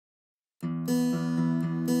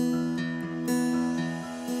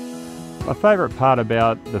My favourite part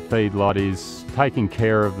about the feedlot is taking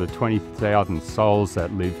care of the 20,000 souls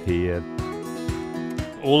that live here.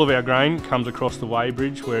 All of our grain comes across the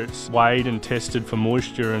weighbridge where it's weighed and tested for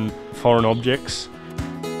moisture and foreign objects.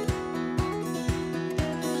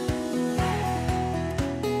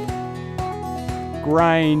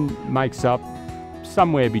 Grain makes up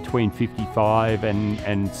somewhere between 55 and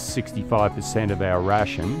 65% of our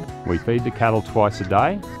ration. We feed the cattle twice a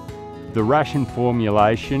day. The ration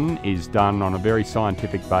formulation is done on a very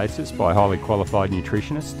scientific basis by highly qualified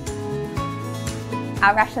nutritionists.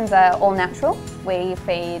 Our rations are all natural. We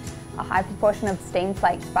feed a high proportion of steam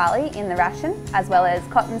flaked barley in the ration, as well as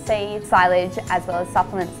cottonseed, silage, as well as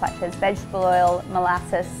supplements such as vegetable oil,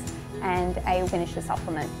 molasses, and a finisher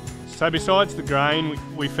supplement. So besides the grain,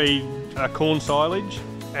 we feed corn silage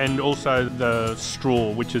and also the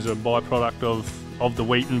straw, which is a byproduct of the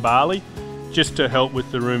wheat and barley, just to help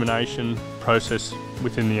with the rumination process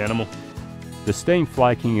within the animal. The steam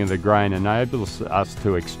flaking of the grain enables us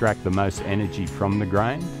to extract the most energy from the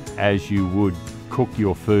grain, as you would cook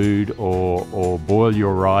your food or boil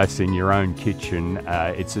your rice in your own kitchen.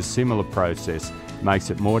 It's a similar process, makes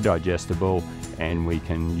it more digestible, and we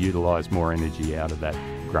can utilise more energy out of that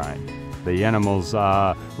grain. The animals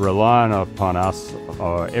are relying upon us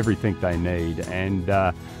for everything they need, and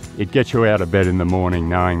it gets you out of bed in the morning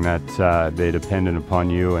knowing that they're dependent upon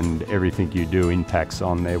you and everything you do impacts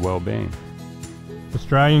on their well-being.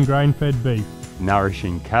 Australian grain-fed beef.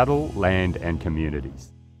 Nourishing cattle, land and communities.